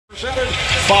Presented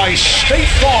by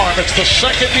State Farm. It's the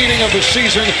second meeting of the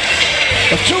season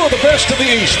of two of the best in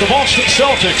the East, the Boston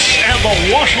Celtics and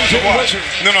the Washington Wizards.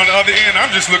 Then on the other end,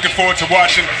 I'm just looking forward to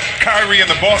watching Kyrie and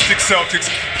the Boston Celtics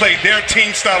play their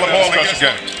team style of ball against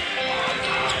them.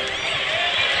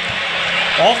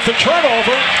 Off the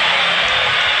turnover.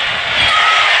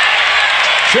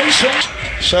 Jason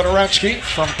Sedorensky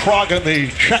from Prague in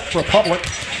the Czech Republic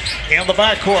in the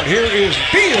backcourt. Here is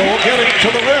Beal getting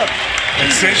to the rim.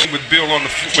 And Session with Bill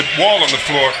with Wall on the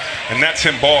floor, and that's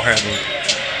him ball handling.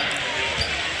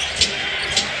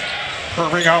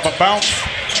 Irving on the bounce.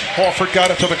 Horford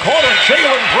got it to the corner, and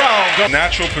Jaylen Brown.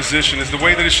 Natural position is the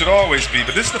way that it should always be,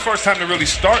 but this is the first time they're really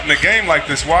starting a game like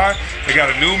this. Why? They got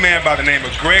a new man by the name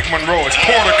of Greg Monroe as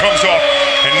Porter comes off.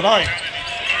 And tonight.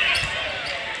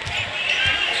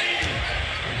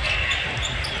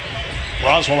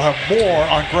 Roz will have more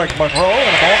on Greg Monroe in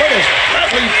a moment as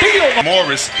Bradley Beal.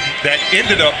 Morris, that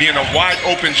ended up being a wide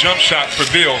open jump shot for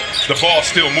Bill. The ball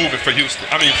still moving for Houston.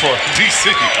 I mean for DC.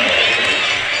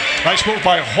 Nice move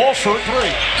by Horford,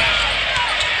 three.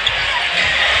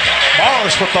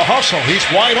 Morris with the hustle. He's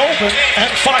wide open and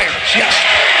fires. Yes.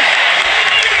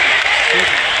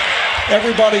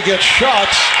 Everybody gets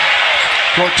shots.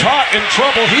 Gortat in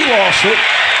trouble. He lost it.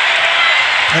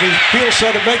 And Beal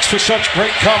said it makes for such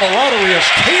great camaraderie as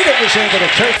Tatum was able to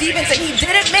take. Stevenson, he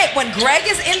did admit when Greg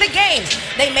is in the game,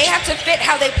 they may have to fit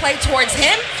how they play towards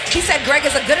him. He said Greg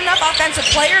is a good enough offensive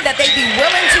player that they'd be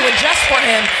willing to adjust for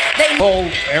him.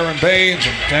 Aaron Baines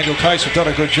and Daniel Tice have done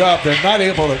a good job. They're not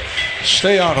able to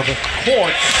stay out of the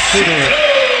court due to the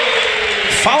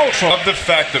foul trouble. Of the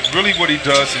fact that really what he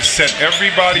does is set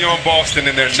everybody on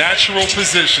Boston in their natural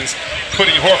positions,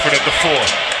 putting Horford at the four.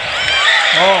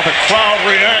 Oh, the crowd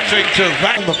reacting to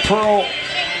that. The Pearl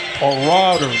or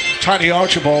Rod or Tiny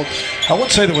Archibald, I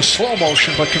wouldn't say there was slow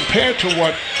motion, but compared to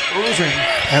what Irving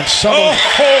and some oh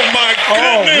my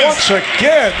goodness! Once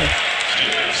again,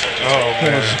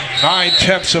 there's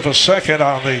 9/10 of a second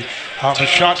on the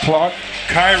shot clock.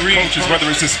 Kyrie, which is whether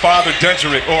it's his father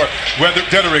Dedrick or whether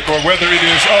it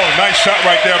is nice shot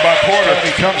right there by Porter. And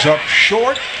he comes up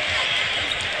short.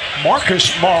 Marcus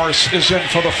Morris is in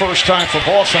for the first time for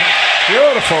Boston.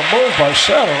 Beautiful move by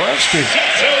Sedorensky.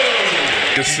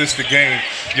 Assist the game.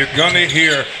 You're going to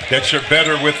hear that you're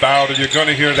better without, or you're going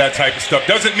to hear that type of stuff.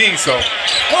 Doesn't mean so.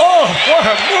 Oh, what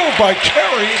a move by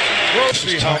Terry.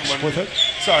 With it.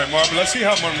 Sorry, Marvin. Let's see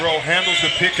how Monroe handles the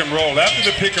pick and roll. After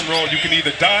the pick and roll, you can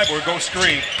either dive or go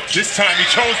screen. This time he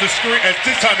chose the screen.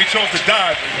 This time he chose the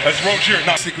dive as Rozier.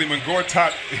 Basically, when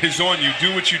Gortat is on you,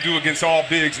 do what you do against all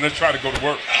bigs, and let's try to go to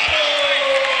work.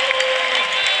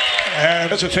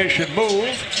 And hesitation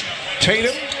move.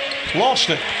 Tatum lost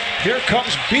it. Here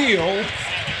comes Beal.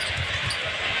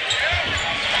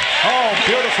 Oh,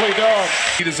 beautifully done.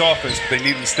 Need his offense, but they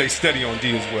need him to stay steady on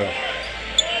D as well.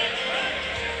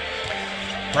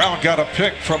 Brown got a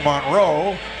pick from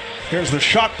Monroe. Here's the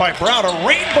shot by Brown, a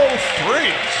rainbow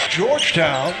three.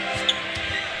 Georgetown.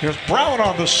 Here's Brown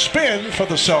on the spin for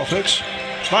the Celtics.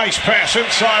 Nice pass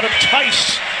inside of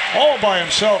Tice, all by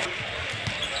himself.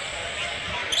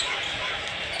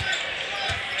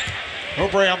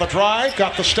 Oubre on the drive,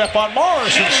 got the step on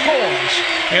Morris and scores.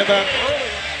 And then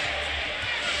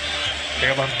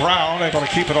Jaylen Brown able to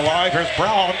keep it alive. Here's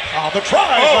Brown on the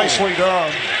drive. Nicely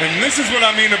done. And this is what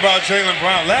I mean about Jaylen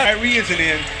Brown. Kyrie isn't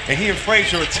in, and he and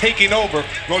Frazier are taking over.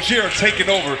 Rozier are taking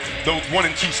over those 1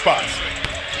 and 2 spots.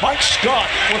 Mike Scott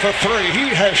with a three. He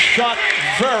has shot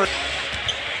very.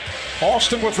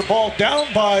 Boston with the ball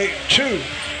down by 2.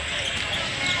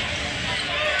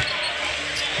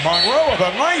 Monroe with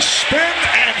a nice spin,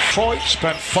 and Detroit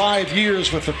spent 5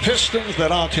 years with the Pistons,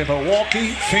 then on to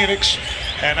Milwaukee, Phoenix,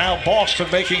 and now Boston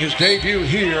making his debut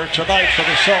here tonight for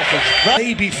the Celtics.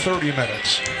 Maybe 30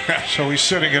 minutes. So he's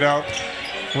sitting it out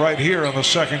right here in the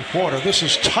second quarter. This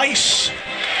is Tice.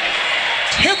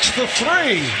 Hits the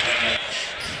three.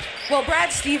 Well,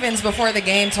 Brad Stevens before the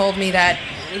game told me that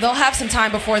they'll have some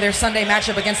time before their Sunday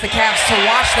matchup against the Cavs to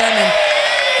watch them, and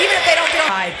even if they don't get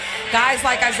on, guys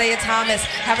like Isaiah Thomas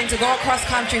having to go across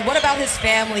country. What about his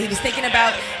family? He was thinking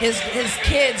about his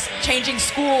kids changing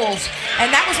schools,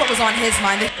 and that was what was on his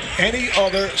mind. Any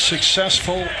other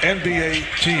successful NBA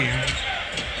team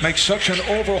makes such an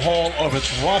overhaul of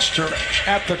its roster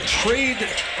at the trade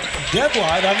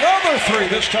deadline. Another three,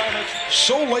 this time it's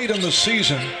so late in the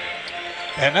season.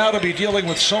 And now to be dealing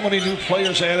with so many new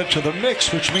players added to the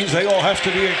mix, which means they all have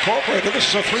to be incorporated. This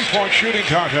is a three-point shooting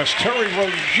contest. Terry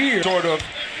Rozier. Sort of.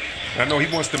 I know he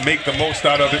wants to make the most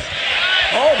out of it.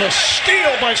 Oh, the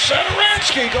steal by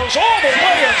Sedorensky goes all the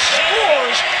way and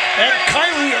scores. And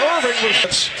Kyrie Irving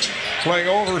was playing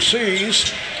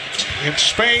overseas. in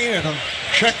Spain and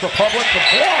Czech Republic.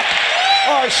 The block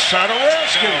by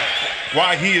Sadorowski.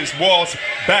 Why he is Wall's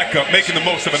backup, making the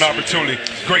most of an opportunity.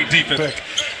 Great defense.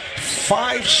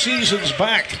 5 seasons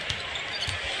back.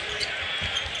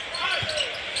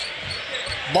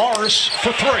 Morris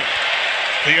for 3.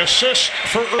 The assist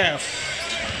for F.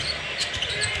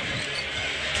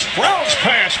 Brown's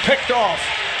pass picked off.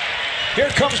 Here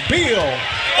comes Beal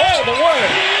all the way.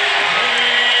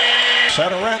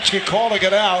 Sadorowski calling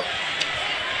it out.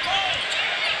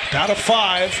 Down to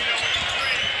 5.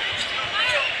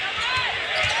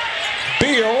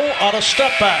 Beal on a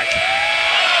step back.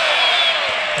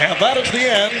 And that is the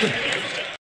end